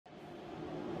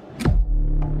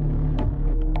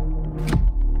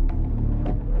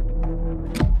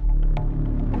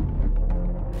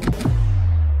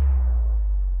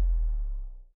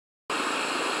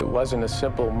wasn't a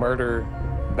simple murder,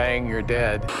 bang, you're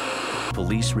dead.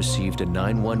 Police received a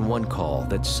 911 call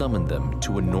that summoned them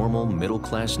to a normal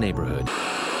middle-class neighborhood.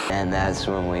 And that's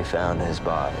when we found his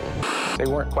body. They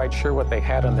weren't quite sure what they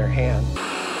had on their hands.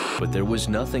 But there was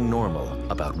nothing normal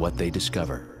about what they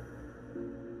discovered.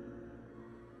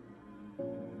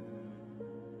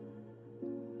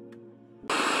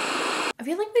 I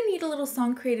feel like we need a little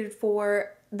song created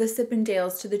for the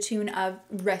Sippendales to the tune of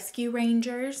Rescue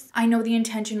Rangers. I know the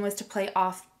intention was to play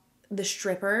off the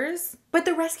strippers, but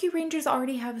the Rescue Rangers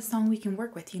already have a song we can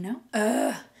work with, you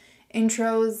know?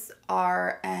 Intros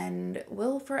are and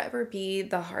will forever be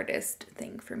the hardest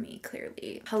thing for me,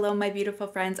 clearly. Hello, my beautiful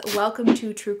friends. Welcome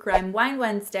to True Crime Wine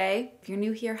Wednesday. If you're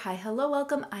new here, hi, hello,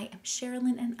 welcome. I am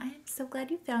Sherilyn and I am so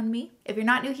glad you found me. If you're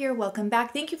not new here, welcome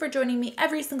back. Thank you for joining me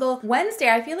every single Wednesday.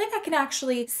 I feel like I can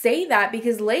actually say that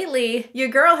because lately your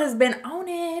girl has been on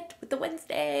it with the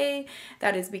Wednesday.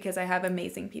 That is because I have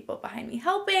amazing people behind me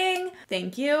helping.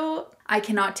 Thank you. I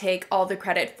cannot take all the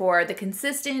credit for the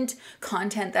consistent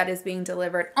content that is being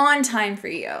delivered on time for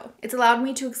you. It's allowed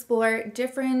me to explore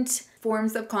different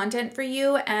forms of content for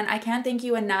you, and I can't thank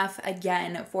you enough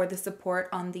again for the support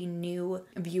on the new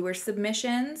viewer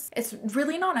submissions. It's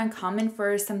really not uncommon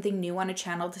for something new on a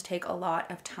channel to take a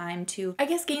lot of time to, I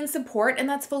guess, gain support, and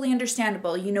that's fully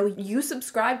understandable. You know, you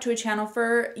subscribe to a channel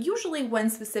for usually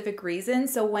one specific reason,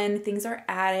 so when things are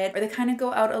added or they kind of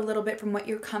go out a little bit from what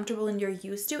you're comfortable and you're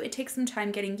used to, it takes some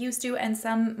time getting used to, and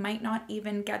some might not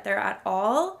even get there at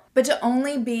all. But to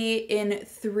only be in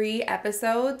 3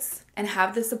 episodes and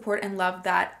have the support and love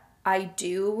that I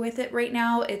do with it right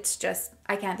now, it's just,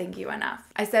 I can't thank you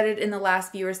enough. I said it in the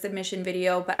last viewer submission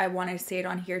video, but I want to say it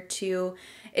on here too.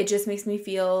 It just makes me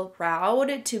feel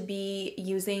proud to be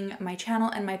using my channel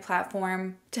and my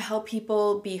platform to help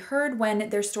people be heard when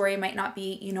their story might not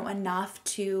be, you know, enough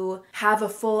to have a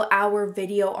full hour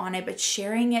video on it, but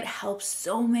sharing it helps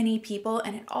so many people,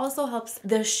 and it also helps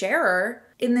the sharer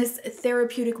in this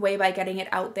therapeutic way by getting it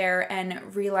out there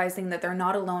and realizing that they're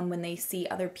not alone when they see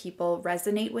other people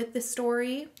resonate with the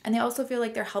story. And they also feel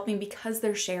like they're helping because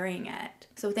they're sharing it.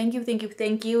 So thank you, thank you,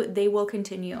 thank you. They will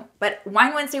continue. But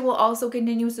Wine Wednesday will also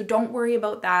continue, so don't worry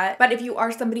about that. But if you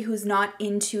are somebody who's not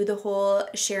into the whole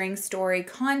sharing story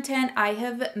content, I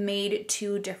have made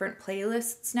 2 different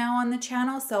playlists now on the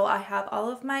channel. So I have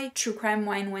all of my True Crime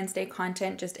Wine Wednesday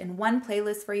content just in one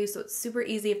playlist for you. So it's super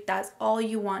easy if that's all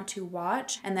you want to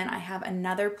watch. And then I have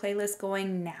another playlist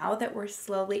going now that we're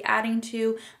slowly adding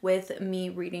to with me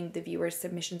reading the viewer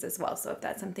submissions as well. So if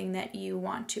that's something that you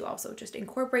want to also just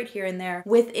incorporate here and there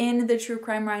within the True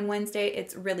Crime Wine Wednesday,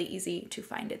 it's really easy to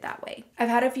find it that way. I've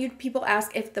had a few people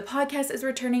ask if the podcast is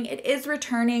returning. It is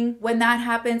returning. When that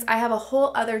happens, I have a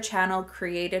whole other channel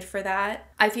created for that.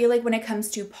 I feel like when it comes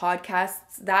to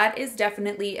podcasts, that is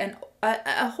definitely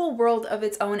a whole world of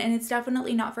its own, and it's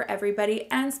definitely not for everybody,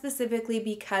 and specifically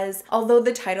because although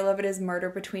the title of it is Murder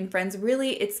Between Friends,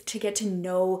 really it's to get to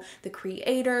know the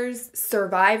creators,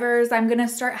 survivors. I'm gonna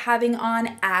start having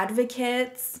on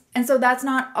advocates, and so that's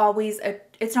not always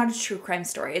it's not a true crime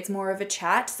story, it's more of a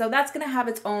chat. So that's gonna have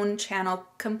its own channel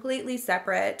completely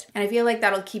separate, and I feel like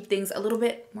that'll keep things a little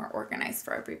bit more organized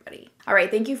for everybody. All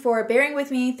right, thank you for bearing with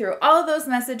me through all of those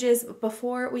messages.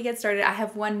 Before we get started, I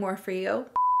have one more for you.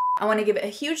 I want to give a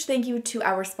huge thank you to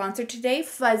our sponsor today,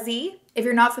 Fuzzy. If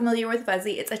you're not familiar with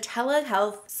Fuzzy, it's a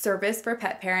telehealth service for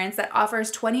pet parents that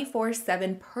offers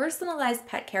 24/7 personalized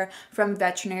pet care from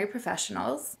veterinary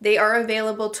professionals. They are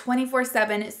available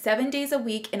 24/7, 7 days a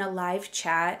week in a live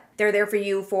chat. They're there for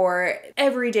you for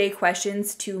everyday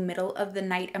questions to middle of the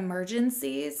night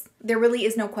emergencies. There really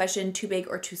is no question too big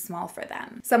or too small for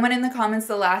them. Someone in the comments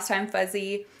the last time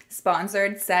Fuzzy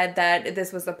sponsored said that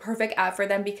this was the perfect app for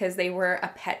them because they were a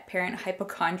pet parent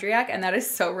hypochondriac, and that is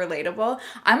so relatable.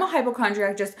 I'm a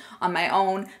hypochondriac just on my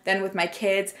own, then with my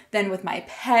kids, then with my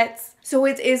pets. So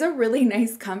it is a really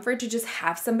nice comfort to just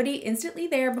have somebody instantly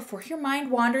there before your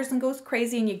mind wanders and goes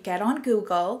crazy and you get on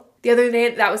Google. The other day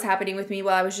that was happening with me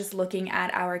while I was just looking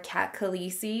at our cat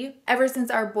Khaleesi. Ever since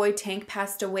our boy Tank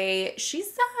passed away,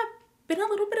 she's been a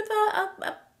little bit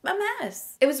of a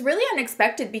mess. It was really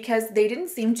unexpected because they didn't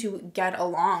seem to get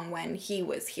along when he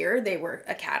was here. They were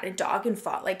a cat and dog and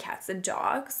fought like cats and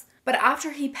dogs. But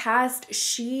after he passed,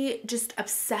 she just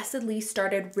obsessively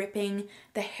started ripping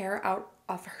the hair out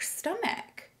of her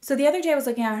stomach. So the other day I was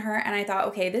looking at her and I thought,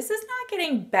 okay, this is not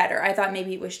getting better. I thought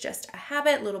maybe it was just a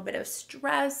habit, a little bit of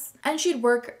stress. And she'd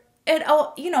work it,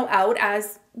 out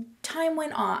as time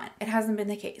went on. It hasn't been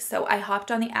the case. So I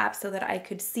hopped on the app so that I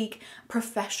could seek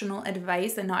professional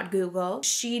advice and not Google.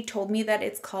 She told me that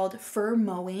it's called fur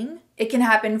mowing. It can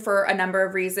happen for a number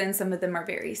of reasons. Some of them are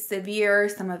very severe.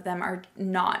 Some of them are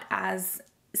not as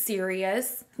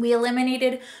serious. We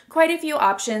eliminated quite a few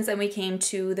options and we came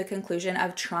to the conclusion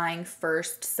of trying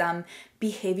first some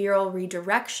behavioral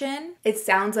redirection. It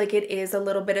sounds like it is a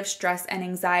little bit of stress and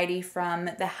anxiety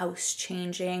from the house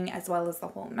changing as well as the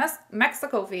whole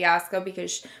Mexico fiasco,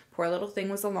 because poor little thing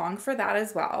was along for that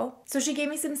as well. So she gave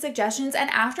me some suggestions,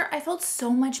 and after, I felt so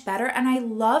much better, and I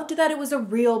loved that it was a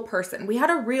real person. We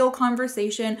had a real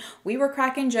conversation. We were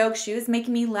cracking jokes. She was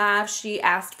making me laugh. She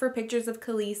asked for pictures of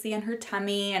Khaleesi and her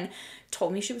tummy and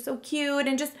told me she was so cute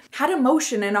and just had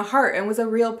emotion and a heart and was a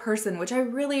real person, which I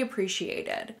really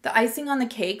appreciated. The icing on the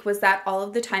cake was that all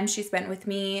of the time she spent with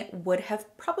me would have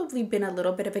probably been a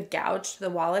little bit of a gouge to the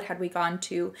wallet had we gone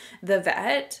to the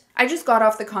vet. I just got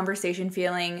off the conversation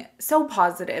feeling so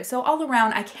positive. So all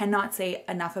around, I cannot say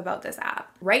enough about this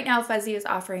app. Right now, Fuzzy is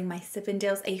offering my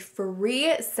Sipendales a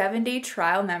free 7-day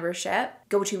trial membership.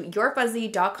 Go to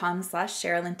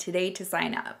yourfuzzy.com/Sherilyn today to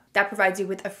sign up. That provides you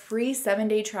with a free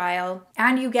 7-day trial,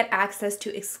 and you get access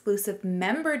to exclusive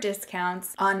member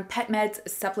discounts on pet meds,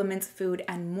 supplements, food,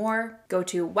 and more. Go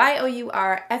to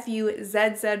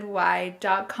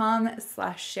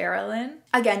yourfuzzy.com/Sherilyn.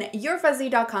 Again,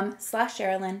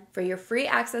 yourfuzzy.com/Sherilyn for your free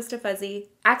access to Fuzzy,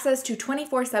 access to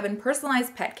 24/7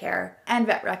 personalized pet care, and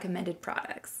vet recommended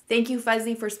products. Thank you,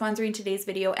 Fuzzy, for sponsoring today's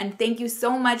video, and thank you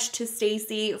so much to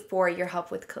Stacy for your help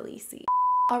with Khaleesi.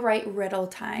 All right, riddle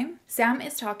time. Sam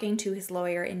is talking to his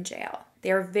lawyer in jail.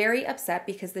 They are very upset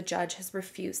because the judge has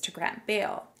refused to grant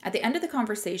bail. At the end of the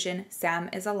conversation, Sam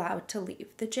is allowed to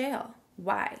leave the jail.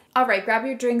 Why? All right, grab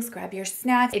your drinks, grab your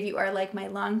snacks. If you are like my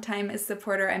longtime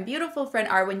supporter and beautiful friend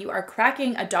Arwen, you are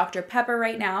cracking a Dr. Pepper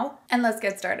right now. And let's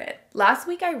get started. Last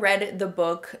week I read the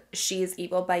book She is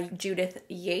Evil by Judith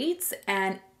Yates,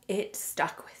 and it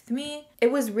stuck with me.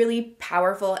 It was really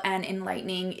powerful and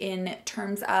enlightening in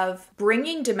terms of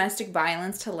bringing domestic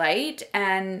violence to light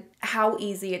and how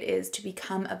easy it is to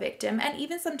become a victim and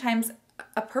even sometimes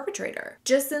a perpetrator.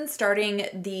 Just since starting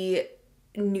the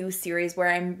new series where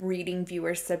I'm reading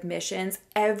viewer submissions,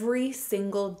 every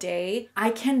single day I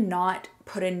cannot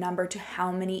put a number to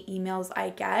how many emails I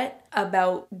get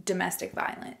about domestic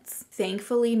violence.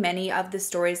 Thankfully, many of the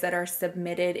stories that are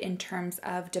submitted in terms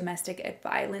of domestic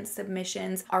violence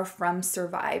submissions are from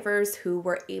survivors who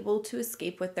were able to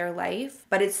escape with their life.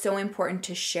 But it's so important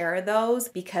to share those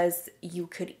because you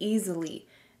could easily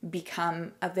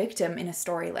become a victim in a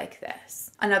story like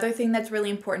this. Another thing that's really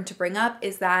important to bring up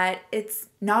is that it's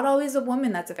not always a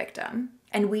woman that's a victim.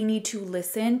 And we need to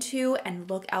listen to and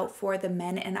look out for the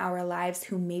men in our lives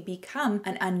who may become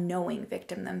an unknowing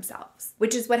victim themselves,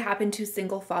 which is what happened to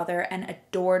single father and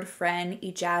adored friend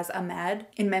Ejaz Ahmad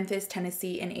in Memphis,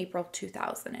 Tennessee in April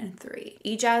 2003.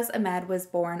 Ejaz Ahmad was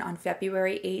born on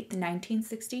February 8th,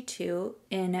 1962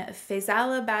 in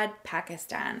Faisalabad,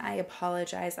 Pakistan. I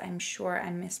apologize, I'm sure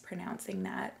I'm mispronouncing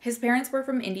that. His parents were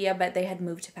from India, but they had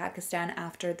moved to Pakistan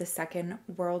after the Second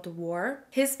World War.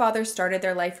 His father started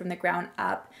their life from the ground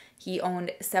up. He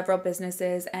owned several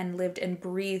businesses and lived and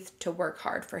breathed to work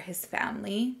hard for his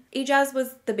family. Ejaz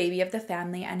was the baby of the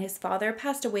family, and his father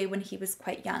passed away when he was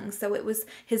quite young, so it was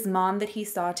his mom that he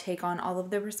saw take on all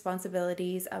of the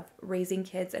responsibilities of raising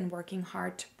kids and working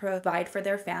hard to provide for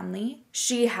their family.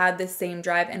 She had the same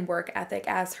drive and work ethic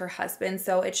as her husband,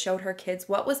 so it showed her kids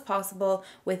what was possible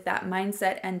with that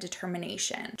mindset and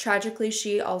determination. Tragically,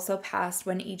 she also passed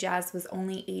when Ejaz was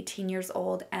only 18 years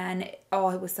old, and it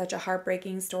was such a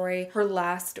heartbreaking story. Her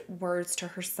last words to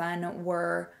her son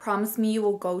were, "Promise me you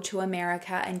will go to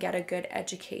America and get a good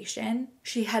education."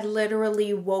 She had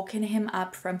literally woken him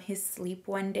up from his sleep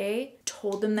one day,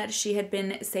 told him that she had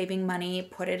been saving money,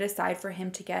 put it aside for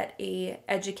him to get a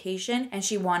education, and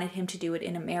she wanted him to do it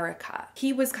in America.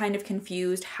 He was kind of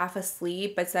confused, half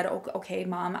asleep, but said, "Okay,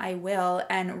 Mom, I will."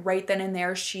 And right then and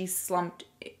there, she slumped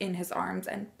in his arms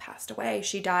and passed away.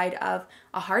 She died of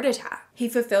a heart attack. He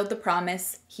fulfilled the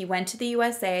promise. He went to the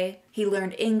USA. He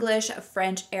learned English,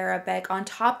 French, Arabic on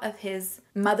top of his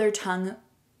mother tongue,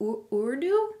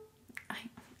 Urdu?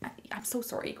 I'm so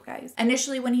sorry, you guys.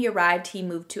 Initially, when he arrived, he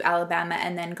moved to Alabama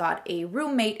and then got a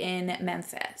roommate in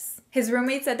Memphis. His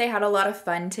roommate said they had a lot of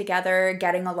fun together.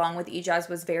 Getting along with Ejaz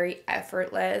was very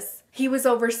effortless. He was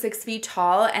over 6 feet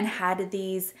tall and had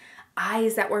these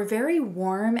eyes that were very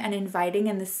warm and inviting,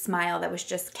 and this smile that was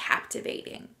just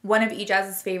captivating. One of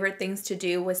Ejaz's favorite things to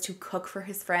do was to cook for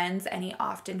his friends, and he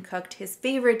often cooked his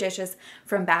favorite dishes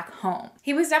from back home.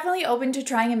 He was definitely open to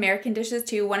trying American dishes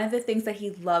too. One of the things that he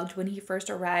loved when he first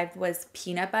arrived was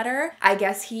peanut butter. I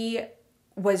guess he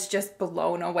was just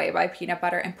blown away by peanut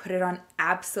butter and put it on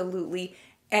absolutely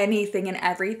anything and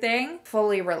everything.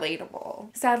 Fully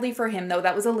relatable. Sadly for him though,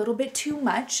 that was a little bit too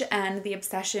much, and the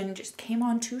obsession just came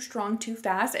on too strong too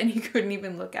fast, and he couldn't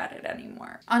even look at it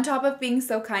anymore. On top of being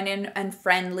so kind and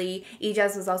friendly,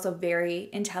 Ejaz was also very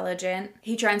intelligent.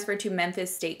 He transferred to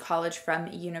Memphis State College from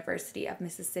University of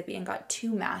Mississippi and got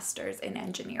 2 masters in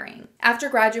engineering. After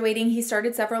graduating, he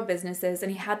started several businesses,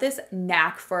 and he had this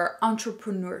knack for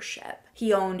entrepreneurship.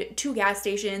 He owned 2 gas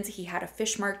stations, he had a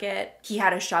fish market, he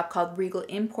had a shop called Regal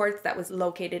Imports that was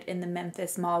located in the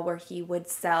Memphis Mall where he would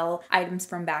sell items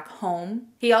from back home.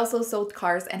 He also sold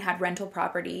cars and had rental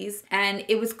properties, and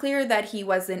it was clear that he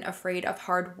wasn't afraid of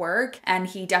hard work, and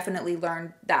he definitely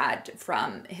learned that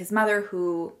from his mother,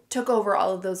 who took over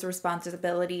all of those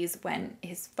responsibilities when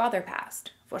his father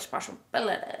passed.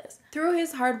 Through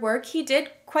his hard work, he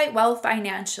did quite well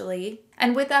financially,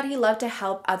 and with that, he loved to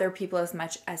help other people as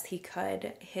much as he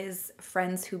could. His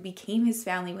friends who became his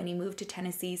family when he moved to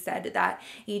Tennessee said that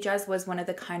Ejaz was one of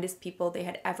the kindest people they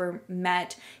had ever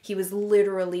met. He was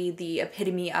literally the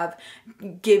epitome of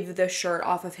give the shirt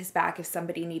off of his back if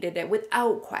somebody needed it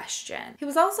without question. He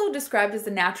was also described as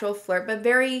a natural flirt, but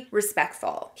very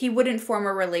respectful. He wouldn't form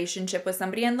a relationship with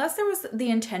somebody unless there was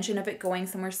the intention of it going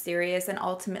somewhere serious and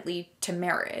ultimately to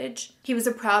marriage. He was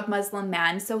a proud Muslim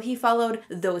man, so he followed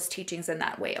those teachings in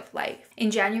that way of life.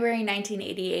 In January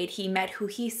 1988, he met who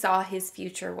he saw his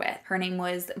future with. Her name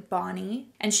was Bonnie,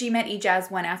 and she met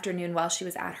Ejaz one afternoon while she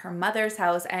was at her mother's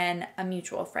house, and a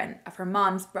mutual friend of her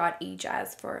mom's brought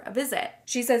Ejaz for a visit.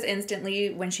 She says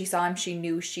instantly when she saw him, she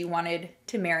knew she wanted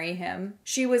to marry him.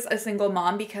 She was a single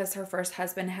mom because her first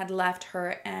husband had left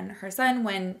her and her son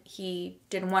when he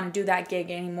didn't want to do that gig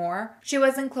anymore. She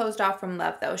wasn't closed off from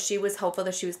love though. She was hopeful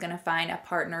that she was going to find a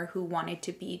partner who wanted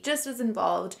to be just as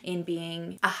involved in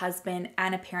being a husband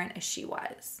and a parent as she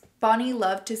was. Bonnie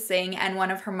loved to sing, and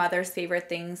one of her mother's favorite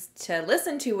things to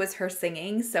listen to was her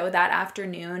singing. So that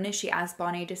afternoon, she asked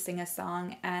Bonnie to sing a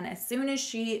song, and as soon as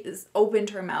she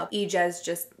opened her mouth,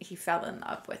 Ejaz he fell in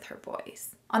love with her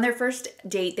voice. On their first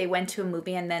date, they went to a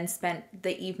movie and then spent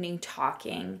the evening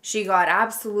talking. She got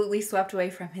absolutely swept away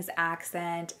from his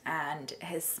accent and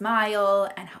his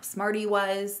smile and how smart he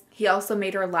was. He also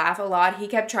made her laugh a lot. He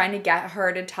kept trying to get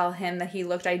her to tell him that he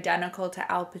looked identical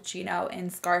to Al Pacino in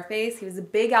Scarface. He was a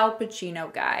big Al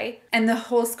Pacino guy. And the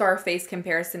whole Scarface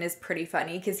comparison is pretty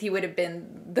funny because he would have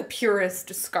been the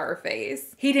purest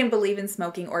Scarface. He didn't believe in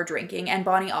smoking or drinking, and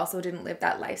Bonnie also didn't live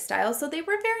that lifestyle, so they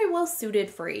were very well suited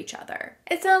for each other.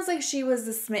 It sounds like she was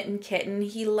a smitten kitten.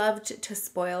 He loved to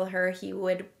spoil her. He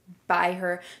would buy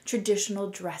her traditional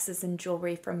dresses and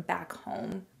jewelry from back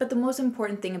home. But the most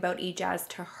important thing about Ejaz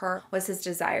to her was his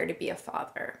desire to be a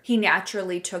father. He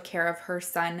naturally took care of her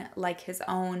son like his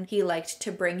own. He liked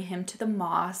to bring him to the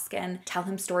mosque and tell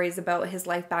him stories about his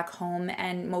life back home,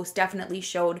 and most definitely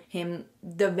showed him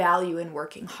the value in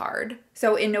working hard.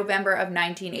 So in November of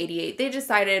 1988, they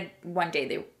decided one day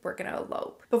they were gonna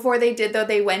elope. Before they did though,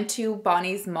 they went to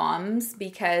Bonnie's mom's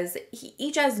because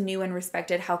Ejaz knew and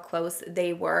respected how close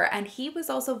they were, and he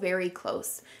was also very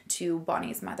close to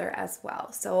Bonnie's mother as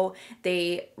well. So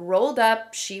they rolled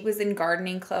up, she was in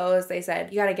gardening clothes. They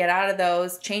said, you gotta get out of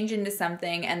those, change into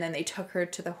something, and then they took her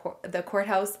to the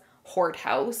courthouse,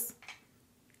 Horthouse.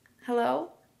 Hello?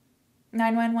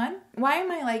 911? Why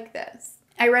am I like this?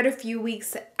 I read a few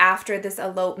weeks after this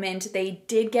elopement, they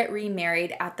did get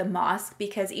remarried at the mosque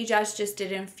because Ejaz just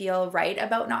didn't feel right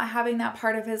about not having that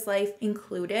part of his life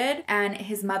included. And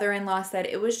his mother-in-law said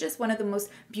it was just one of the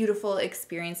most beautiful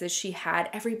experiences she had.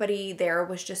 Everybody there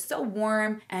was just so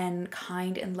warm and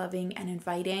kind and loving and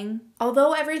inviting.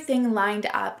 Although everything lined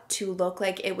up to look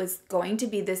like it was going to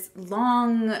be this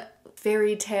long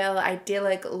fairy tale,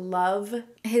 idyllic love,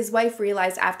 his wife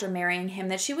realized after marrying him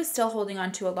that she was still holding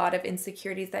on to a lot of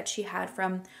insecurities that she had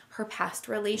from her past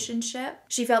relationship.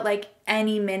 She felt like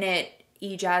any minute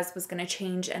Ejaz was going to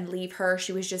change and leave her.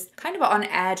 She was just kind of on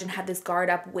edge and had this guard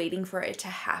up waiting for it to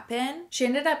happen. She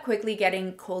ended up quickly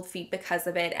getting cold feet because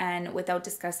of it, and without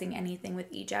discussing anything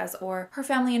with Ejaz or her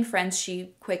family and friends,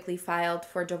 she quickly filed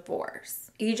for divorce.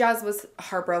 Ejaz was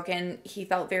heartbroken. He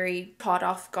felt very caught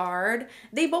off guard.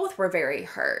 They both were very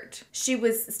hurt. She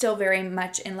was still very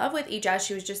much in love with Ejaz.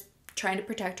 She was just trying to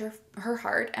protect her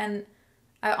heart, and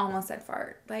I almost said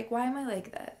fart. Like, why am I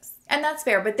like this? And that's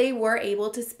fair, but they were able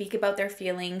to speak about their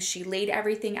feelings. She laid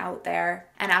everything out there.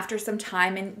 And after some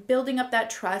time and building up that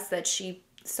trust that she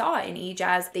saw in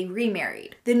Ejaz, they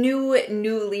remarried. The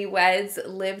newlyweds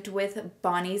lived with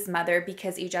Bonnie's mother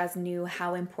because Ejaz knew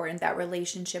how important that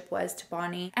relationship was to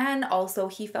Bonnie, and also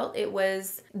he felt it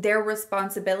was their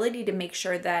responsibility to make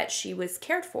sure that she was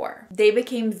cared for. They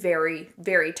became very,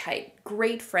 very tight.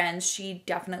 Great friends. She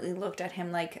definitely looked at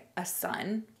him like a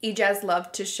son. Ejaz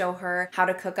loved to show her how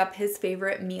to cook up his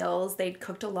favorite meals. They'd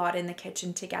cooked a lot in the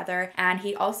kitchen together, and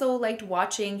he also liked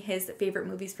watching his favorite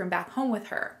movies from back home with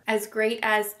her. As great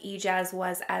as Ejaz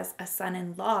was as a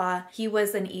son-in-law, he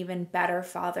was an even better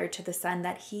father to the son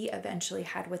that he eventually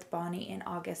had with Bonnie in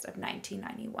August of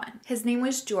 1991. His name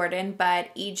was Jordan,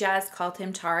 but Ejaz called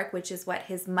him Tariq, which is what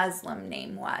his Muslim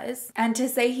name was. And to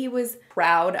say he was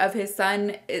proud of his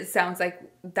son, it sounds like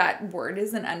that word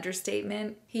is an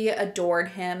understatement. He adored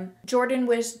him. Jordan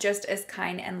was just as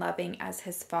kind and loving as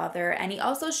his father, and he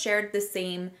also shared the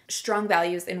same strong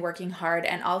values in working hard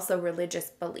and also religious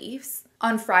beliefs.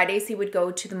 On Fridays, he would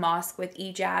go to the mosque with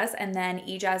Ejaz, and then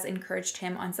Ejaz encouraged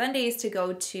him on Sundays to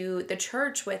go to the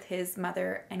church with his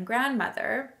mother and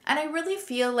grandmother. And I really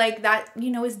feel like that,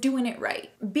 is doing it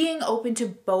right. Being open to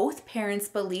both parents'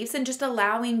 beliefs and just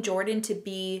allowing Jordan to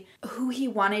be who he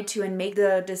wanted to and make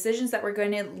the decisions that were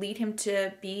going to lead him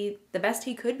to be the best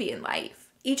he could be in life.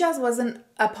 Ejaz wasn't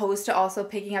opposed to also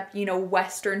picking up,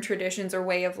 Western traditions or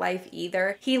way of life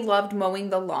either. He loved mowing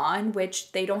the lawn,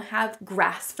 which they don't have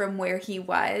grass from where he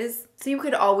was. So you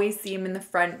could always see him in the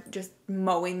front just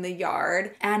mowing the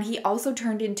yard. And he also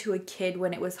turned into a kid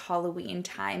when it was Halloween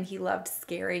time. He loved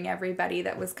scaring everybody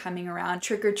that was coming around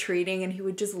trick-or-treating, and he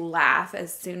would just laugh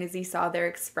as soon as he saw their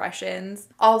expressions.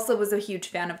 Also was a huge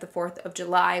fan of the 4th of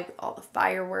July with all the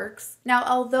fireworks. Now,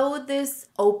 although this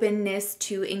openness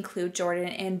to include Jordan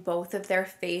in both of their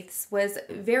faiths was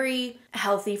very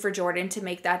healthy for Jordan to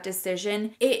make that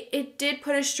decision, it did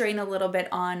put a strain a little bit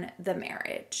on the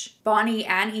marriage. Bonnie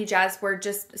and Ejaz were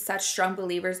just such strong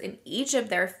believers in each of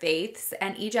their faiths,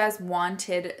 and Ejaz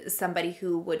wanted somebody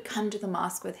who would come to the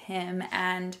mosque with him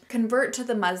and convert to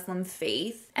the Muslim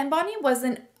faith. And Bonnie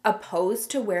wasn't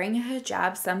opposed to wearing a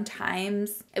hijab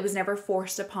sometimes. It was never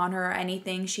forced upon her or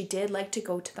anything. She did like to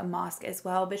go to the mosque as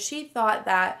well, but she thought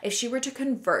that if she were to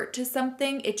convert to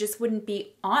something, it just wouldn't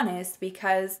be honest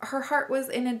because her heart was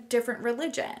in a different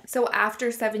religion. So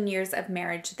after 7 years of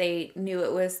marriage, they knew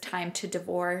it was time to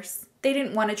divorce. They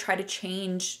didn't want to try to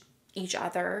change each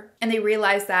other. And they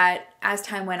realized that as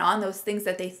time went on, those things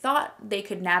that they thought they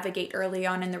could navigate early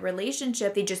on in the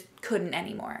relationship, they just couldn't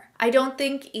anymore. I don't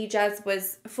think Ejaz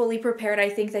was fully prepared. I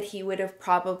think that he would have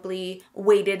probably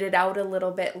waited it out a little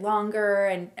bit longer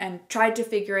and tried to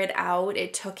figure it out.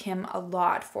 It took him a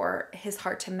lot for his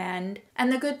heart to mend.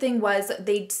 And the good thing was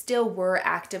they still were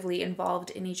actively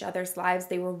involved in each other's lives.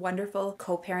 They were wonderful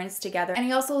co-parents together. And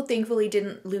he also thankfully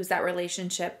didn't lose that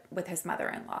relationship with his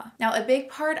mother-in-law. Now, a big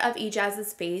part of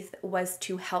Ejaz's faith was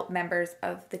to help members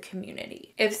of the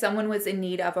community. If someone was in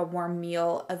need of a warm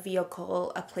meal, a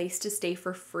vehicle, a place to stay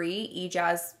for free,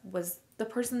 Ejaz was the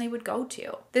person they would go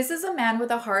to. This is a man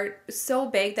with a heart so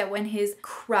big that when his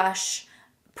crush,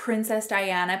 Princess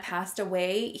Diana, passed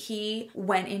away, he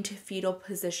went into fetal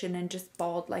position and just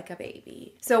bawled like a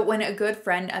baby. So when a good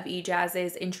friend of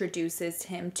Ejaz's introduces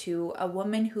him to a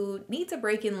woman who needs a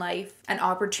break in life, an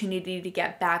opportunity to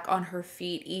get back on her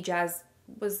feet, Ejaz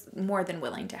was more than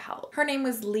willing to help. Her name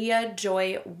was Leah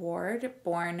Joy Ward,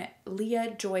 born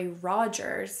Leah Joy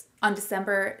Rogers, on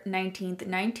December 19th,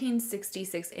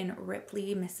 1966 in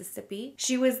Ripley, Mississippi.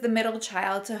 She was the middle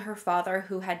child to her father,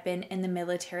 who had been in the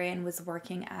military and was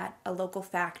working at a local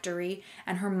factory,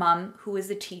 and her mom, who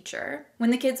was a teacher. When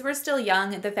the kids were still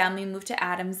young, the family moved to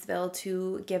Adamsville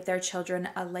to give their children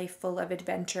a life full of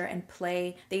adventure and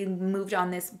play. They moved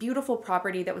on this beautiful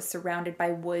property that was surrounded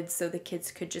by woods so the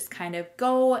kids could just kind of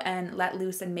go and let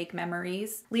loose and make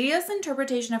memories. Leah's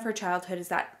interpretation of her childhood is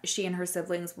that she and her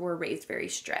siblings were raised very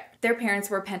strict. Their parents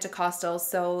were Pentecostal,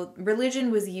 so religion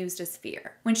was used as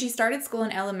fear. When she started school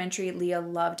in elementary, Leah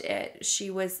loved it. She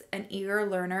was an eager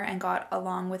learner and got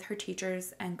along with her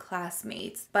teachers and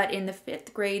classmates. But in the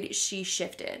 5th grade, she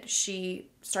shifted. She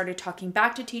started talking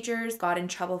back to teachers, got in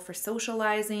trouble for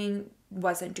socializing,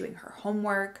 wasn't doing her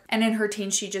homework. And in her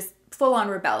teens, she just full on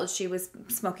rebelled. She was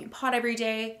smoking pot every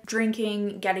day,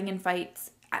 drinking, getting in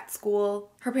fights at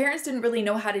school. Her parents didn't really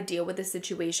know how to deal with the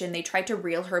situation. They tried to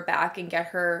reel her back and get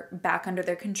her back under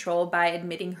their control by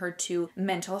admitting her to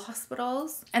mental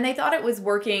hospitals. And they thought it was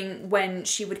working. When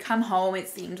she would come home, it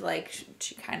seemed like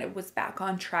she kind of was back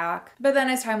on track. But then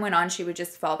as time went on, she would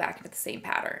just fall back into the same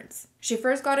patterns. She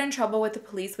first got in trouble with the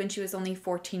police when she was only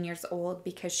 14 years old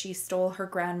because she stole her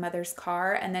grandmother's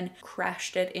car and then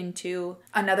crashed it into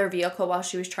another vehicle while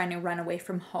she was trying to run away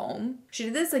from home. She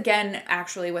did this again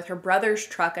actually with her brother's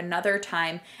truck another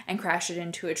time and crashed it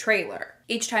into a trailer.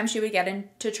 Each time she would get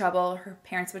into trouble, her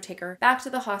parents would take her back to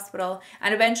the hospital,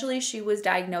 and eventually she was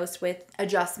diagnosed with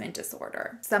adjustment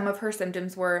disorder. Some of her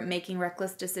symptoms were making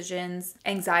reckless decisions,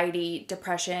 anxiety,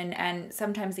 depression, and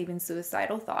sometimes even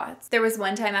suicidal thoughts. There was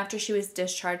one time after she was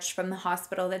discharged from the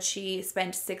hospital that she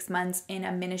spent 6 months in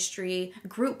a ministry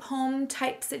group home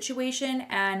type situation,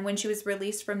 and when she was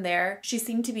released from there, she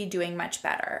seemed to be doing much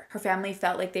better. Her family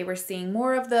felt like they were seeing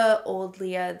more of the old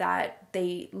Leah that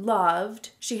they loved.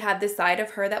 She had this side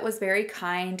of her that was very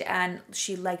kind and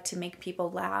she liked to make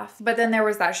people laugh. But then there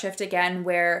was that shift again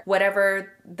where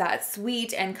whatever that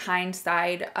sweet and kind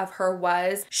side of her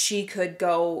was, she could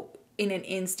go in an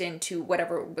instant to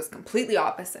whatever was completely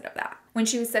opposite of that. When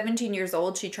she was 17 years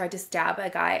old, she tried to stab a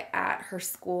guy at her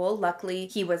school. Luckily,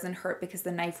 he wasn't hurt because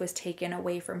the knife was taken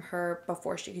away from her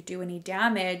before she could do any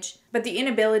damage. But the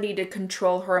inability to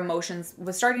control her emotions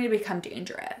was starting to become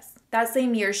dangerous. That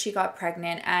same year, she got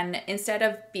pregnant, and instead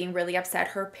of being really upset,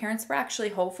 her parents were actually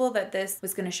hopeful that this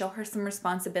was going to show her some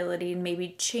responsibility and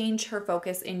maybe change her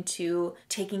focus into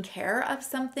taking care of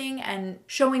something and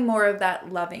showing more of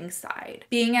that loving side.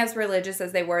 Being as religious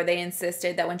as they were, they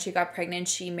insisted that when she got pregnant,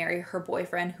 she marry her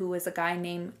boyfriend, who was a guy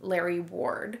named Larry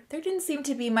Ward. There didn't seem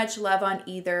to be much love on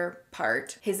either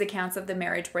part. His accounts of the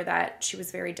marriage were that she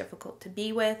was very difficult to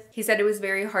be with. He said it was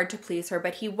very hard to please her,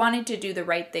 but he wanted to do the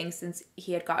right thing since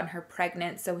he had gotten her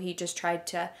pregnant, so he just tried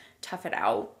to tough it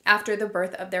out. After the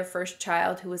birth of their first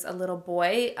child, who was a little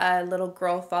boy, a little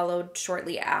girl followed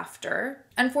shortly after.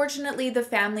 Unfortunately, the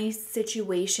family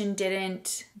situation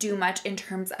didn't do much in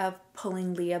terms of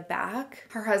pulling Leah back.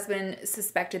 Her husband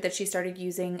suspected that she started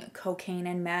using cocaine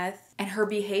and meth, and her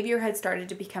behavior had started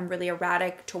to become really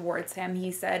erratic towards him.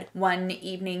 He said one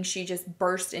evening she just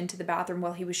burst into the bathroom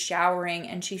while he was showering,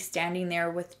 and she's standing there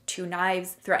with 2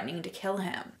 knives threatening to kill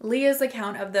him. Leah's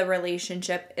account of the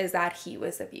relationship is that he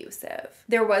was abusive.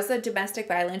 There was a domestic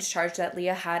violence charge that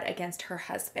Leah had against her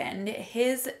husband.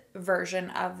 His version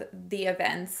of the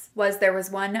events was there was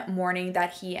one morning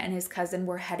that he and his cousin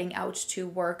were heading out to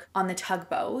work on the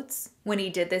tugboats. When he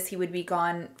did this, he would be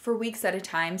gone for weeks at a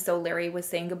time, so Larry was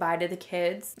saying goodbye to the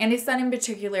kids, and his son in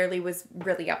particularly was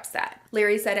really upset.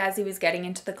 Larry said as he was getting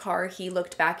into the car, he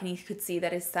looked back and he could see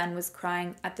that his son was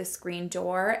crying at the screen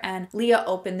door, and Leah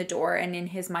opened the door, and in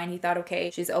his mind he thought, okay,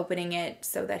 she's opening it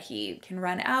so that he can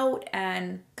run out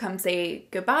and come say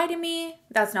goodbye to me.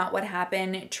 That's not what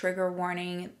happened. Trigger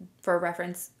warning for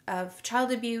reference of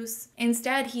child abuse.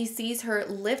 Instead, he sees her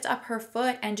lift up her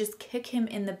foot and just kick him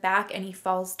in the back, and he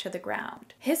falls to the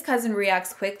ground. His cousin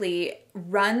reacts quickly,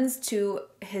 runs to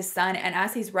his son, and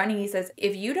as he's running, he says,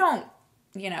 if you don't,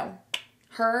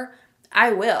 her,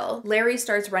 I will. Larry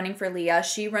starts running for Leah.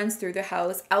 She runs through the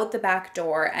house, out the back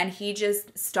door, and he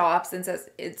just stops and says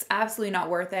it's absolutely not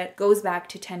worth it. Goes back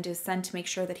to tend to his son to make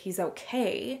sure that he's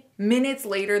okay. Minutes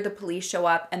later, the police show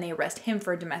up and they arrest him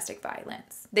for domestic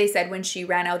violence. They said when she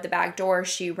ran out the back door,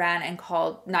 she ran and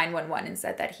called 911 and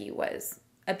said that he was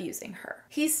abusing her.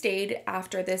 He stayed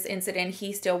after this incident.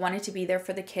 He still wanted to be there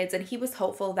for the kids, and he was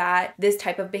hopeful that this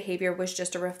type of behavior was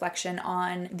just a reflection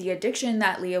on the addiction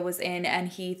that Leah was in, and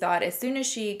he thought as soon as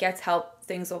she gets help,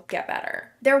 things will get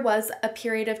better. There was a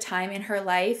period of time in her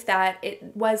life that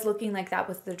it was looking like that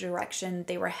was the direction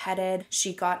they were headed.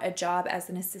 She got a job as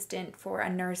an assistant for a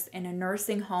nurse in a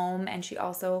nursing home, and she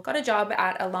also got a job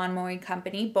at a lawn mowing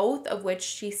company, both of which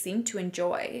she seemed to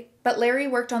enjoy. But Larry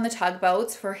worked on the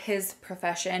tugboats for his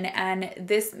profession, and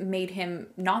this made him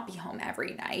not be home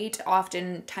every night.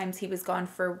 Oftentimes he was gone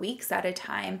for weeks at a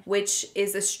time, which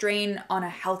is a strain on a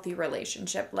healthy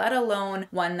relationship, let alone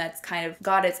one that's kind of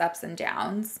got its ups and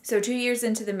downs. So 2 years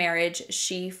into the marriage,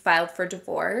 she filed for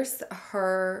divorce.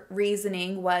 Her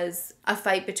reasoning was a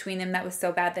fight between them that was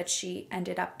so bad that she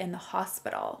ended up in the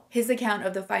hospital. His account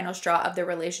of the final straw of the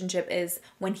relationship is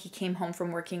when he came home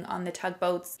from working on the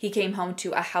tugboats, he came home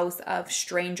to a house of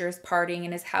strangers partying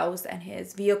in his house, and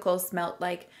his vehicle smelled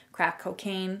like crack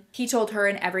cocaine. He told her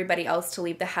and everybody else to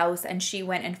leave the house, and she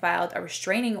went and filed a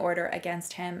restraining order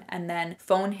against him and then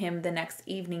phoned him the next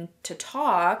evening to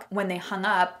talk. When they hung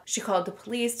up, she called the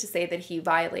police to say that he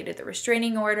violated the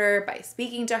restraining order by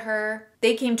speaking to her.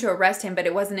 They came to arrest him, but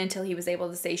it wasn't until he was able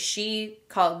to say, "She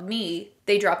called me,"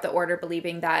 they dropped the order,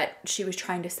 believing that she was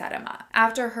trying to set him up.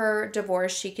 After her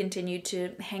divorce, she continued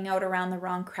to hang out around the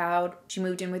wrong crowd. She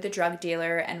moved in with a drug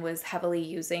dealer and was heavily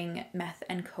using meth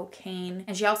and cocaine.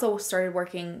 And she also started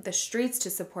working the streets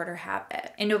to support her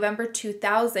habit. In November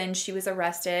 2000, she was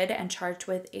arrested and charged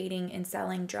with aiding in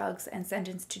selling drugs and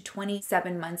sentenced to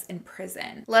 27 months in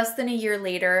prison. Less than a year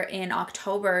later, in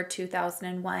October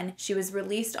 2001, she was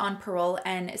released on parole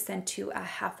and sent to a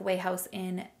halfway house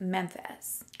in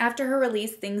Memphis. After her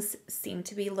release, things seemed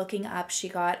to be looking up. She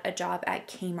got a job at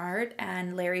Kmart,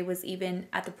 and Larry was even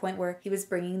at the point where he was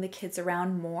bringing the kids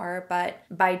around more, but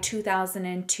by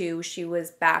 2002, she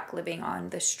was back living on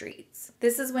the streets.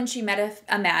 This is when she met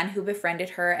a man who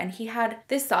befriended her, and he had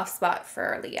this soft spot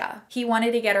for Leah. He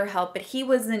wanted to get her help, but he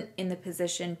wasn't in the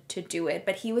position to do it,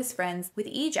 but he was friends with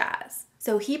Ejaz.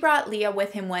 So he brought Leah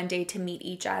with him one day to meet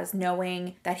Ejaz,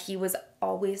 knowing that he was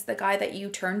always the guy that you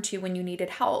turned to when you needed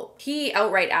help. He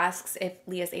outright asks if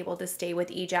Leah's able to stay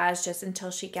with Ejaz just until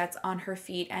she gets on her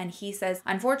feet, and he says,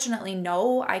 "Unfortunately,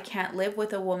 no, I can't live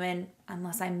with a woman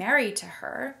unless I'm married to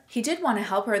her." He did want to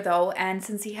help her though, and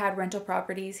since he had rental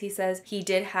properties, he says he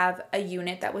did have a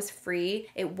unit that was free.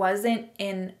 It wasn't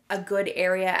in a good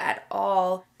area at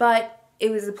all, but it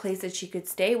was a place that she could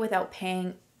stay without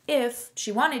paying if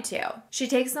she wanted to. She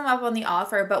takes him up on the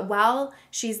offer, but while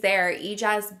she's there,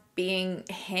 Ejaz, being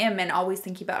him and always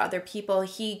thinking about other people,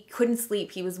 he couldn't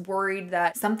sleep. He was worried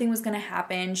that something was going to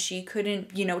happen. She couldn't,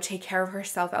 take care of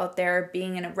herself out there,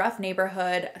 being in a rough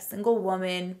neighborhood, a single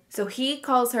woman. So he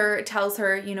calls her, tells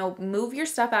her, move your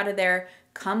stuff out of there,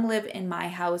 come live in my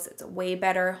house. It's a way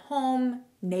better home,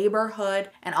 neighborhood,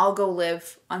 and I'll go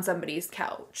live on somebody's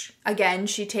couch. Again,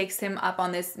 she takes him up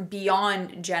on this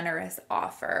beyond generous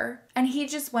offer, and he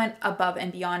just went above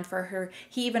and beyond for her.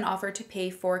 He even offered to pay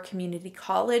for community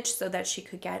college so that she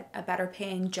could get a better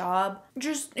paying job.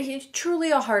 He's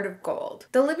truly a heart of gold.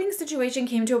 The living situation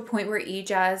came to a point where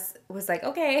Ejaz was like,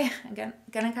 okay, I'm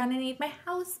gonna kind of need my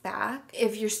house back.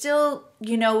 If you're still,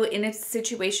 in a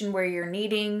situation where you're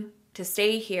needing to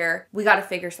stay here, we got to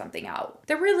figure something out.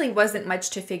 There really wasn't much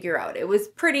to figure out. It was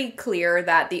pretty clear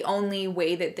that the only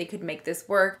way that they could make this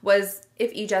work was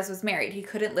if Ejaz was married. He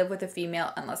couldn't live with a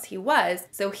female unless he was.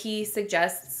 So he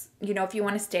suggests, if you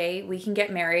want to stay, we can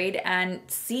get married and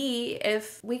see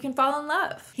if we can fall in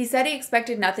love. He said he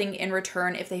expected nothing in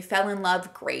return. If they fell in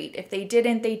love, great. If they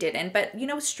didn't, they didn't. But,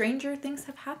 stranger things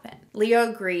have happened. Leah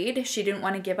agreed. She didn't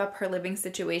want to give up her living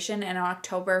situation. And on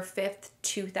October 5th,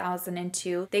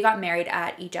 2002, they got married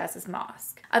at Ejaz's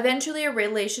mosque. Eventually, a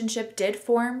relationship did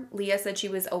form. Leah said she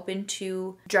was open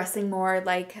to dressing more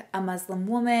like a Muslim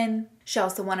woman. She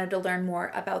also wanted to learn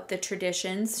more about the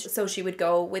traditions, so she would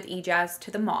go with Ejaz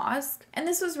to the mosque. And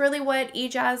this was really what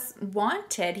Ejaz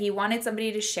wanted. He wanted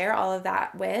somebody to share all of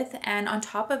that with. And on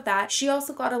top of that, she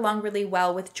also got along really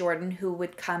well with Jordan, who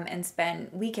would come and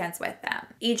spend weekends with them.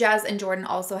 Ejaz and Jordan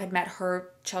also had met her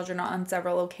children on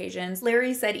several occasions.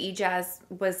 Larry said Ejaz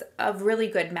was a really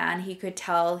good man. He could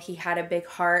tell he had a big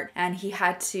heart, and he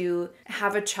had to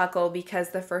have a chuckle because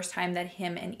the first time that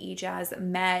him and Ejaz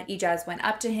met, Ejaz went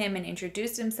up to him and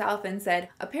introduced himself and said,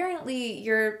 "Apparently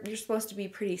you're supposed to be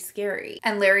pretty scary."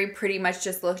 And Larry pretty much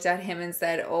just looked at him and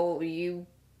said, "Oh, you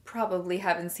probably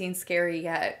haven't seen scary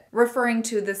yet," referring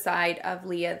to the side of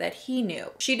Leah that he knew.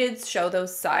 She did show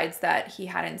those sides that he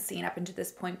hadn't seen up until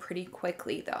this point pretty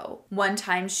quickly though. One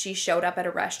time she showed up at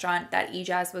a restaurant that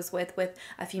Ejaz was with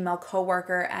a female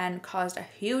coworker and caused a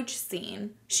huge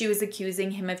scene. She was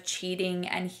accusing him of cheating,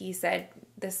 and he said,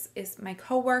 "This is my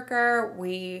coworker.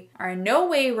 We are in no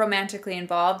way romantically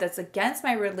involved. That's against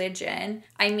my religion."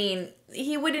 I mean,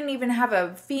 he wouldn't even have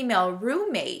a female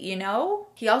roommate,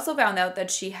 He also found out that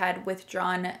she had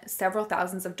withdrawn several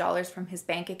thousands of dollars from his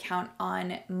bank account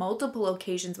on multiple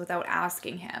occasions without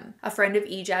asking him. A friend of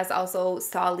Ejaz also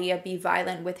saw Leah be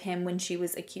violent with him when she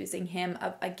was accusing him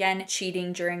of, again,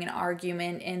 cheating during an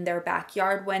argument in their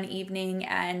backyard one evening,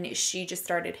 and she just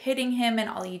started hitting him, and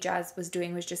all Ejaz was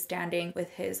doing was just standing with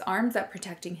his arms up,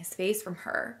 protecting his face from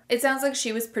her. It sounds like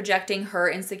she was projecting her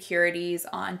insecurities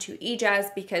onto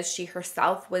Ejaz because she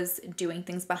herself was doing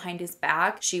things behind his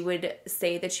back. She would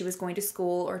say that she was going to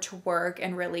school or to work,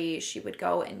 and really she would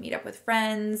go and meet up with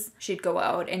friends. She'd go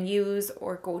out and use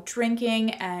or go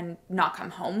drinking and not come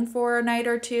home for a night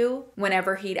or two.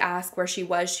 Whenever he'd ask where she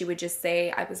was, she would just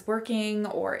say, "I was working,"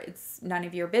 or "It's none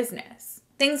of your business."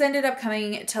 Things ended up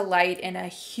coming to light in a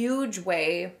huge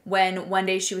way when one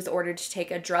day she was ordered to take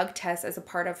a drug test as a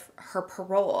part of her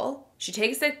parole. She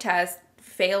takes the test,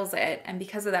 fails it, and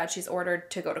because of that she's ordered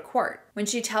to go to court. When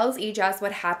she tells Ejaz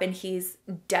what happened, he's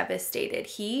devastated.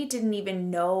 He didn't even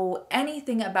know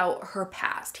anything about her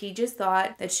past. He just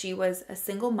thought that she was a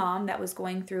single mom that was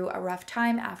going through a rough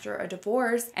time after a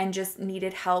divorce and just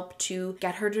needed help to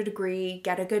get her degree,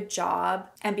 get a good job,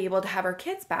 and be able to have her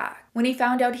kids back. When he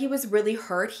found out, he was really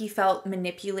hurt. He felt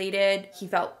manipulated. He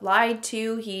felt lied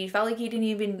to. He felt like he didn't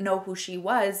even know who she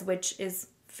was, which is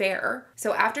fair.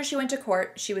 So after she went to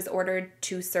court, she was ordered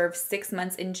to serve 6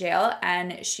 months in jail,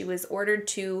 and she was ordered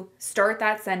to start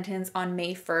that sentence on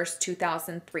May 1st,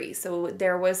 2003. So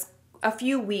there was a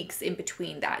few weeks in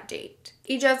between that date.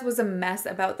 Ejaz was a mess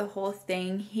about the whole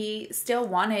thing. He still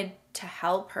wanted to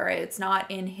help her. It's not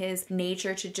in his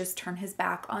nature to just turn his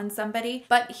back on somebody,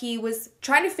 but he was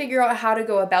trying to figure out how to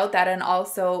go about that and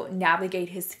also navigate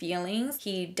his feelings.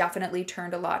 He definitely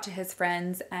turned a lot to his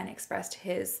friends and expressed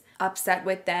his upset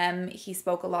with them. He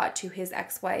spoke a lot to his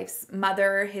ex-wife's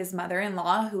mother, his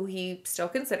mother-in-law, who he still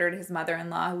considered his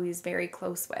mother-in-law, who he's very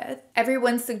close with.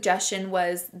 Everyone's suggestion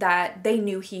was that they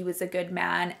knew he was a good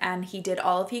man and he did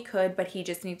all he could, but he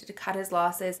just needed to cut his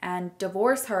losses and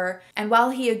divorce her. And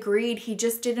while he agreed, he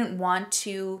just didn't want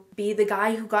to be the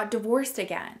guy who got divorced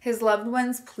again. His loved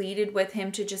ones pleaded with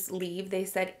him to just leave. They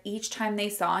said each time they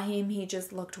saw him, he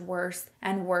just looked worse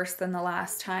and worse than the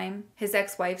last time. His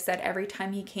ex-wife said every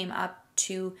time he came up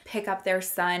to pick up their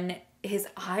son, his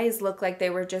eyes looked like they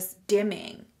were just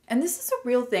dimming. And this is a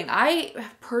real thing. I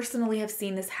personally have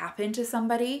seen this happen to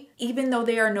somebody. Even though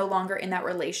they are no longer in that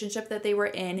relationship that they were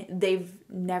in, they've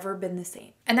never been the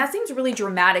same. And that seems really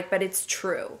dramatic, but it's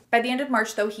true. By the end of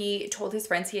March, though, he told his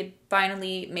friends he had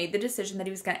finally made the decision that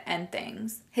he was going to end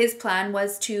things. His plan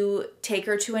was to take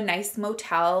her to a nice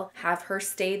motel, have her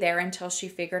stay there until she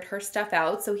figured her stuff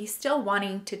out. So he's still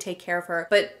wanting to take care of her,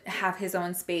 but have his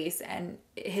own space and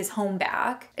his home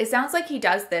back. It sounds like he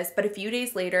does this, but a few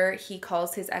days later, he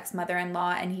calls his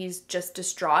ex-mother-in-law and he's just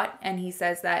distraught. And he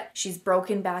says that she's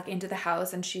broken back into the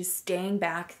house and she's staying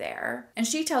back there. And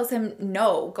she tells him,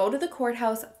 no, go to the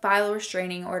courthouse, file a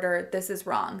restraining order. This is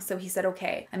wrong. So he said,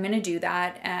 okay, I'm going to do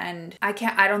that. And I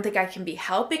don't think I can be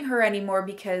helping her anymore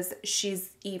because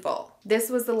she's evil. This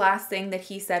was the last thing that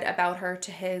he said about her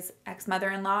to his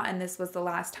ex-mother-in-law, and this was the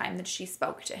last time that she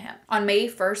spoke to him. On May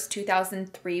 1st,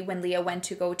 2003, when Leah went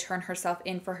to go turn herself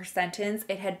in for her sentence,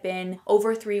 it had been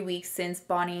over 3 weeks since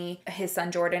Bonnie, his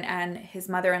son Jordan, and his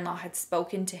mother-in-law had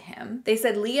spoken to him. They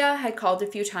said Leah had called a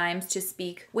few times to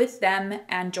speak with them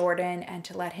and Jordan and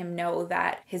to let him know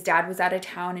that his dad was out of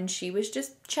town and she was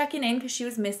just checking in because she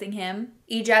was missing him.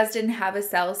 Ejaz didn't have a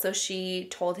cell, so she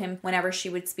told him whenever she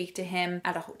would speak to him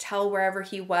at a hotel, wherever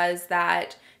he was,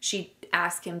 that she'd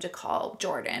ask him to call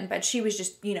Jordan, but she was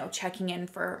just, checking in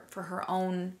for her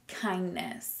own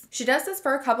kindness. She does this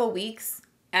for a couple weeks,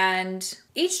 and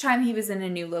each time he was in a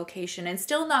new location and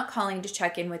still not calling to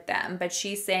check in with them, but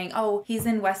she's saying, oh, he's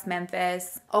in West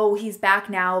Memphis. Oh, he's back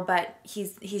now, but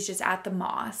he's just at the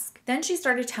mosque. Then she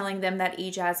started telling them that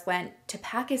Ejaz went to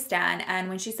Pakistan, and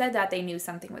when she said that, they knew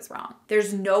something was wrong.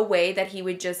 There's no way that he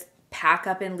would just pack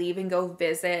up and leave and go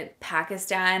visit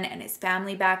Pakistan and his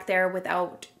family back there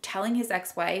without telling his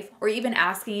ex-wife or even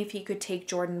asking if he could take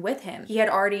Jordan with him. He had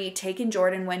already taken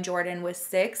Jordan when Jordan was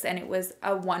 6, and it was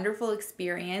a wonderful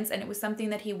experience, and it was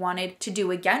something that he wanted to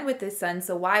do again with his son,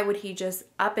 so why would he just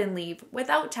up and leave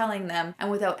without telling them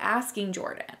and without asking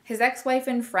Jordan? His ex-wife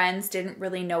and friends didn't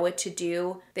really know what to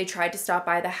do. They tried to stop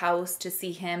by the house to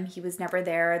see him. He was never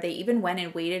there. They even went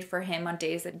and waited for him on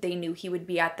days that they knew he would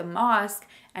be at the mosque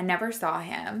and never saw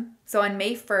him. So on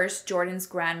May 1st, Jordan's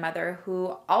grandmother,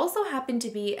 who also happened to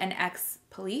be an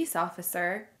ex-police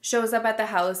officer, shows up at the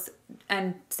house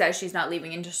and says she's not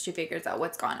leaving until she figures out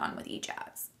what's going on with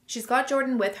Ejaz. She's got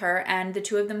Jordan with her, and the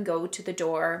two of them go to the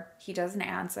door. He doesn't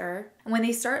answer. And when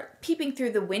they start peeping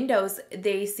through the windows,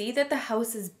 they see that the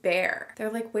house is bare.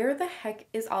 They're like, where the heck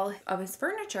is all of his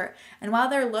furniture? And while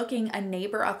they're looking, a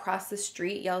neighbor across the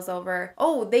street yells over,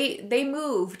 oh, they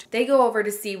moved. They go over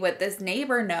to see what this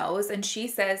neighbor knows, and she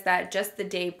says that just the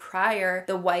day prior,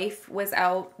 the wife was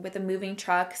out with a moving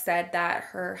truck, said that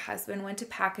her husband went to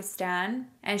Pakistan,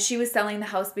 and she was selling the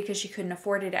house because she couldn't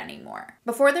afford it anymore.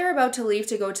 Before they're about to leave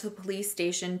to go to the police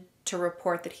station to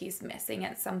report that he's missing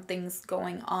and something's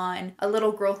going on, a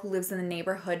little girl who lives in the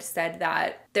neighborhood said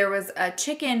that there was a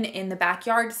chicken in the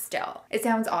backyard still. It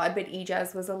sounds odd, but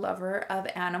Ejaz was a lover of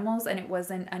animals, and it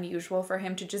wasn't unusual for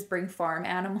him to just bring farm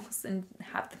animals and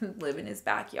have them live in his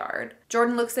backyard.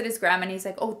 Jordan looks at his grandma and he's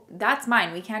like, oh, that's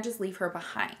mine. We can't just leave her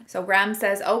behind. So Graham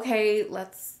says, okay,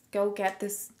 let's go get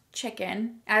this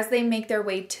chicken. As they make their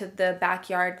way to the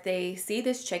backyard, they see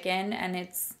this chicken and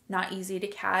it's not easy to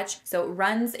catch, so it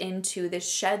runs into this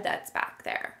shed that's back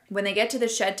there. When they get to the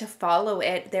shed to follow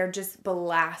it, they're just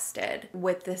blasted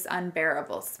with this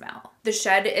unbearable smell. The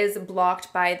shed is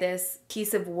blocked by this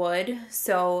piece of wood,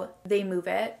 so they move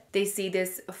it. They see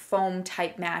this foam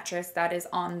type mattress that is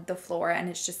on the floor and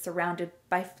it's just surrounded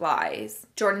by flies.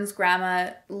 Jordan's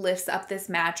grandma lifts up this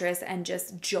mattress and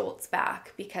just jolts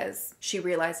back because she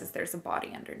realizes there's a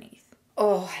body underneath.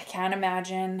 Oh, I can't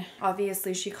imagine.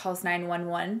 Obviously, she calls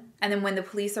 911. And then when the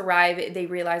police arrive, they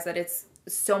realize that it's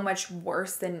so much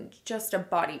worse than just a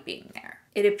body being there.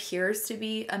 It appears to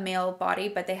be a male body,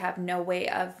 but they have no way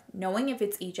of knowing if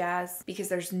it's Ejaz because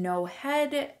there's no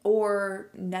head or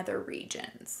nether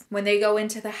regions. When they go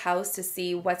into the house to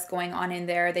see what's going on in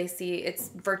there, they see it's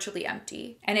virtually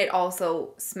empty and it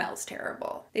also smells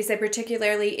terrible. They say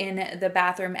particularly in the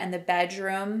bathroom and the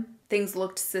bedroom, things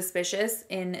looked suspicious.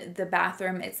 In the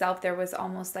bathroom itself, there was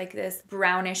almost like this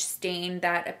brownish stain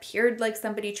that appeared like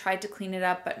somebody tried to clean it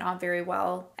up, but not very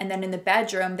well. And then in the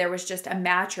bedroom, there was just a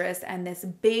mattress and this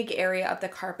big area of the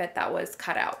carpet that was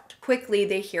cut out. Quickly,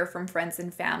 they hear from friends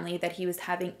and family that he was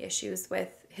having issues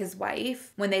with his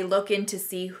wife. When they look in to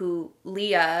see who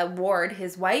Leah Ward,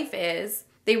 his wife, is,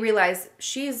 they realize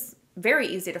she's very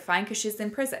easy to find because she's in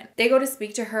prison. They go to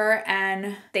speak to her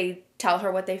and they tell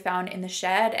her what they found in the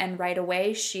shed, and right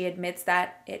away she admits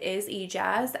that it is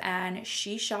Ejaz and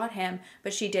she shot him,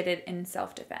 but she did it in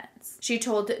self-defense. She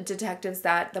told detectives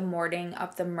that the morning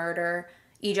of the murder,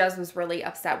 Ejaz was really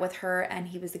upset with her and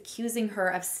he was accusing her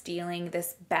of stealing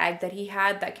this bag that he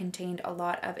had that contained a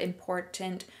lot of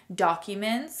important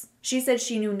documents. She said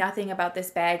she knew nothing about this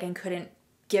bag and couldn't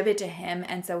give it to him,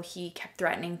 and so he kept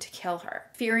threatening to kill her.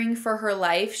 Fearing for her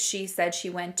life, she said she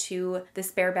went to the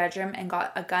spare bedroom and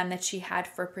got a gun that she had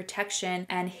for protection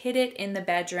and hid it in the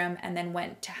bedroom and then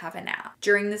went to have a nap.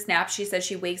 During this nap, she said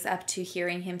she wakes up to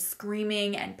hearing him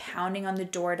screaming and pounding on the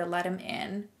door to let him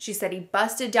in. She said he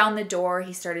busted down the door,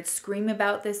 he started screaming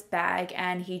about this bag,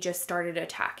 and he just started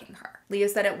attacking her. Leah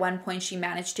said at one point she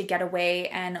managed to get away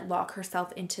and lock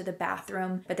herself into the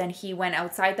bathroom, but then he went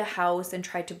outside the house and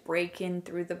tried to break in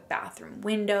through the bathroom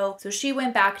window. So she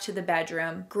went back to the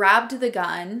bedroom, grabbed the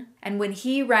gun, and when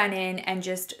he ran in and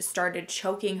just started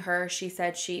choking her, she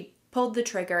said she pulled the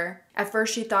trigger. At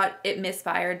first she thought it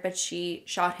misfired, but she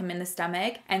shot him in the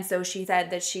stomach. And so she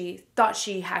said that she thought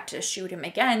she had to shoot him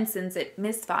again since it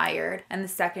misfired, and the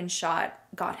second shot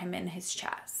got him in his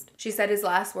chest. She said his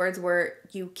last words were,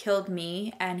 "You killed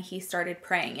me," and he started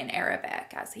praying in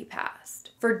Arabic as he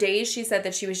passed. For days, she said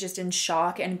that she was just in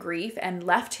shock and grief and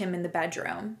left him in the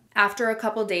bedroom. After a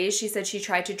couple days, she said she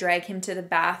tried to drag him to the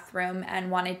bathroom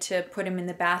and wanted to put him in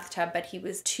the bathtub, but he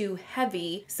was too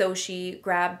heavy. So she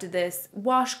grabbed this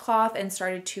washcloth and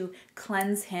started to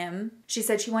cleanse him. She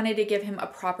said she wanted to give him a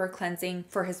proper cleansing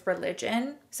for his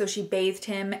religion. So she bathed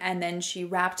him and then she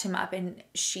wrapped him up in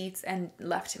sheets and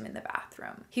left him in the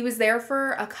bathroom. He was there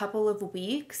for a couple of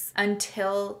weeks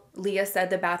until Leah said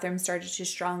the bathroom started to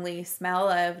strongly smell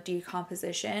of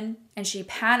decomposition. And she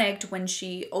panicked when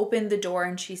she opened the door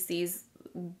and she sees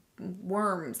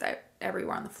worms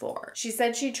everywhere on the floor. She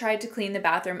said she tried to clean the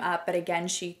bathroom up, but again,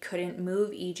 she couldn't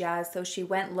move Ejaz. So she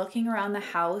went looking around the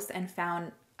house and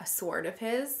found a sword of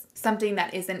his, something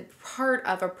that isn't part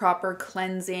of a proper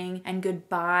cleansing and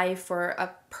goodbye for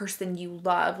a person you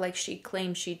love, like she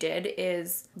claims she did,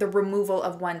 is the removal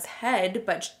of one's head,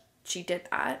 but she did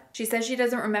that. She says she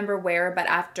doesn't remember where, but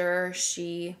after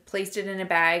she placed it in a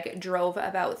bag, drove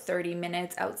about 30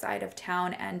 minutes outside of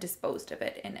town and disposed of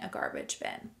it in a garbage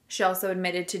bin. She also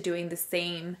admitted to doing the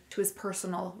same to his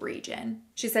personal region.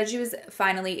 She said she was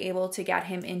finally able to get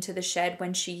him into the shed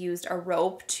when she used a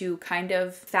rope to kind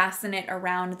of fasten it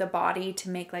around the body to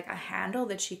make like a handle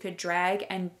that she could drag,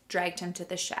 and dragged him to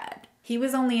the shed. He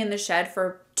was only in the shed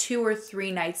for 2 or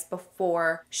 3 nights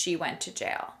before she went to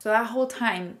jail. So that whole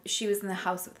time she was in the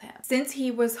house with him. Since he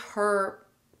was her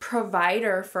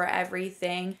provider for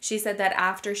everything, she said that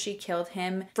after she killed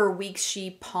him, for weeks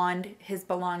she pawned his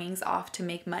belongings off to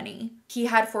make money. He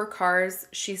had 4 cars,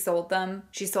 she sold them.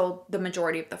 She sold the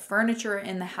majority of the furniture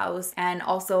in the house and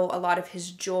also a lot of his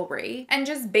jewelry. And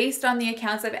just based on the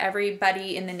accounts of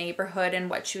everybody in the neighborhood and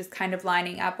what she was kind of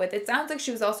lining up with, it sounds like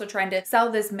she was also trying to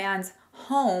sell this man's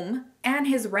home and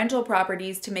his rental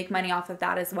properties to make money off of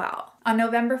that as well. On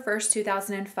November 1st,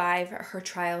 2005, her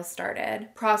trial started.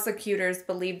 Prosecutors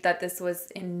believed that this was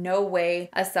in no way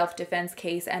a self-defense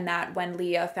case, and that when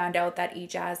Leah found out that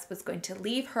Ejaz was going to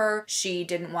leave her, she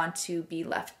didn't want to be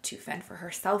left to fend for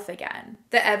herself again.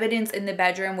 The evidence in the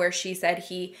bedroom where she said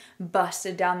he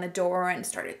busted down the door and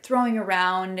started throwing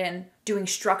around and doing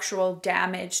structural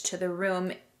damage to the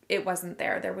room, it wasn't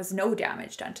there. There was no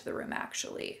damage done to the room,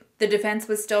 actually. The defense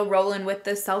was still rolling with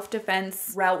the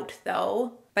self-defense route,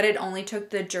 though, but it only took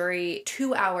the jury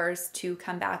 2 hours to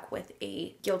come back with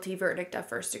a guilty verdict of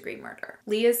first-degree murder.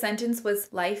 Leah's sentence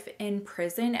was life in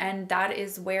prison, and that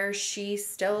is where she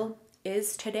still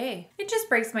is today. It just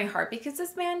breaks my heart because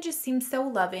this man just seems so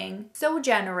loving, so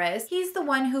generous. He's the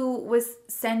one who was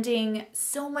sending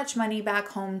so much money back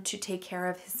home to take care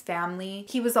of his family.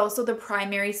 He was also the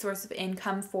primary source of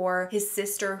income for his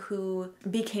sister, who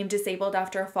became disabled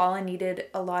after a fall and needed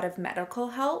a lot of medical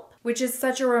help, which is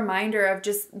such a reminder of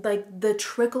just like the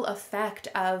trickle effect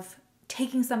of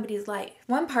taking somebody's life.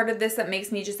 One part of this that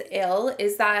makes me just ill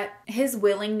is that his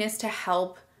willingness to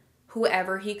help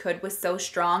whoever he could was so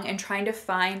strong, and trying to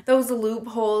find those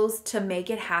loopholes to make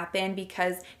it happen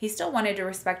because he still wanted to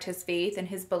respect his faith and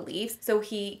his beliefs. So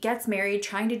he gets married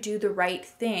trying to do the right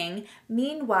thing.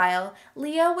 Meanwhile,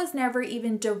 Leah was never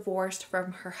even divorced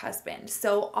from her husband.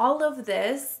 So all of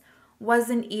this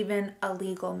wasn't even a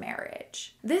legal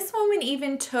marriage. This woman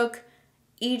even took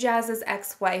Ejaz's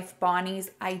ex-wife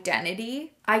Bonnie's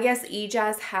identity. I guess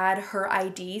Ejaz had her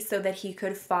ID so that he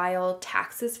could file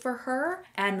taxes for her,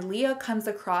 and Leah comes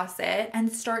across it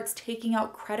and starts taking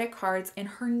out credit cards in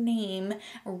her name,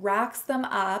 racks them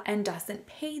up, and doesn't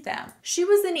pay them. She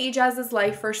was in Ejaz's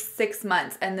life for 6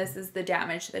 months, and this is the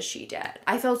damage that she did.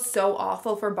 I felt so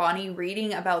awful for Bonnie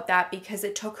reading about that because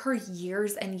it took her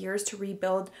years and years to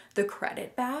rebuild the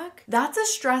credit back. That's a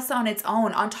stress on its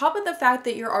own, on top of the fact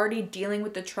that you're already dealing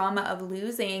with the trauma of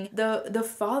losing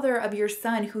the father of your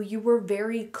son who you were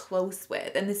very close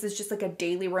with. And this is just like a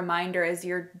daily reminder as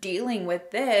you're dealing with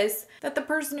this, that the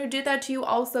person who did that to you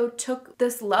also took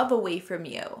this love away from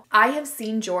you. I have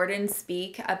seen Jordan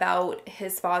speak about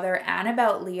his father and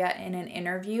about Leah in an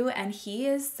interview, and he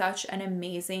is such an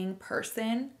amazing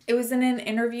person. It was in an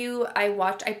interview I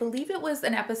watched, I believe it was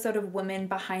an episode of Women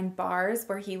Behind Bars,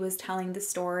 where he was telling the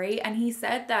story, and he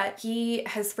said that he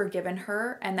has forgiven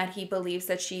her and that he believes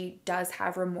that she does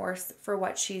have remorse for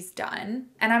what she's done.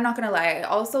 And I'm not gonna lie, I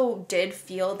also did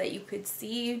feel that you could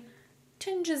see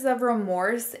tinges of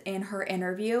remorse in her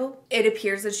interview. It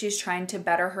appears that she's trying to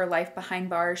better her life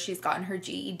behind bars. She's gotten her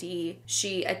GED.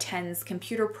 She attends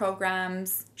computer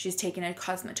programs. She's taken a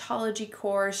cosmetology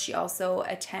course. She also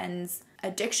attends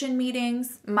addiction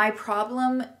meetings. My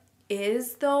problem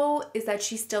is that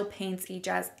she still paints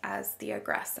Ejaz as the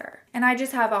aggressor. And I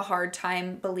just have a hard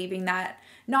time believing that,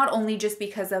 not only just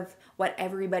because of what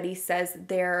everybody says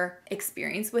their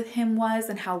experience with him was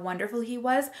and how wonderful he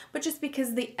was, but just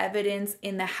because the evidence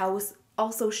in the house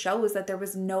also shows that there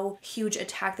was no huge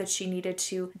attack that she needed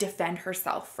to defend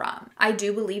herself from. I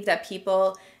do believe that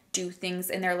people do things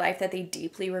in their life that they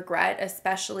deeply regret,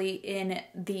 especially in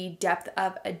the depth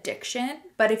of addiction.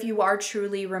 But if you are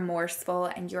truly remorseful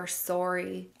and you're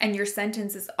sorry and your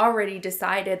sentence is already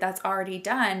decided, that's already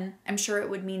done, I'm sure it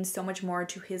would mean so much more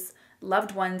to his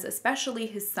loved ones, especially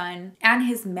his son and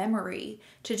his memory,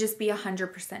 to just be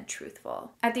 100%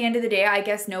 truthful. At the end of the day, I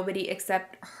guess nobody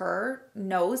except her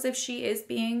knows if she is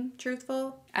being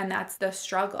truthful, and that's the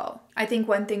struggle. I think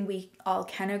one thing we all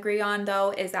can agree on,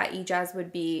 though, is that Ejaz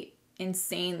would be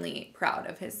insanely proud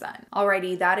of his son.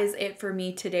 Alrighty, that is it for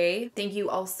me today. Thank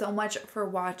you all so much for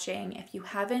watching. If you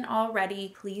haven't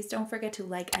already, please don't forget to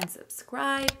like and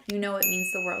subscribe. You know it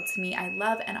means the world to me. I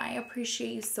love and I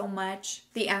appreciate you so much.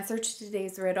 The answer to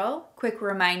today's riddle, quick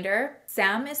reminder,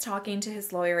 Sam is talking to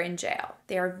his lawyer in jail.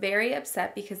 They are very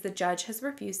upset because the judge has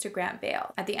refused to grant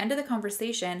bail. At the end of the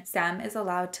conversation, Sam is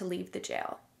allowed to leave the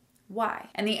jail. Why?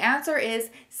 And the answer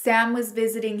is Sam was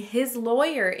visiting his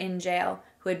lawyer in jail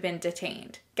who had been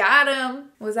detained. Got him!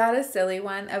 Was that a silly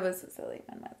one? It was a silly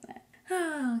one, wasn't it?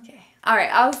 Oh, okay. All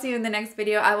right, I'll see you in the next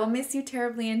video. I will miss you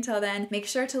terribly until then. Make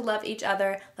sure to love each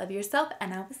other, love yourself,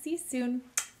 and I will see you soon.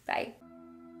 Bye.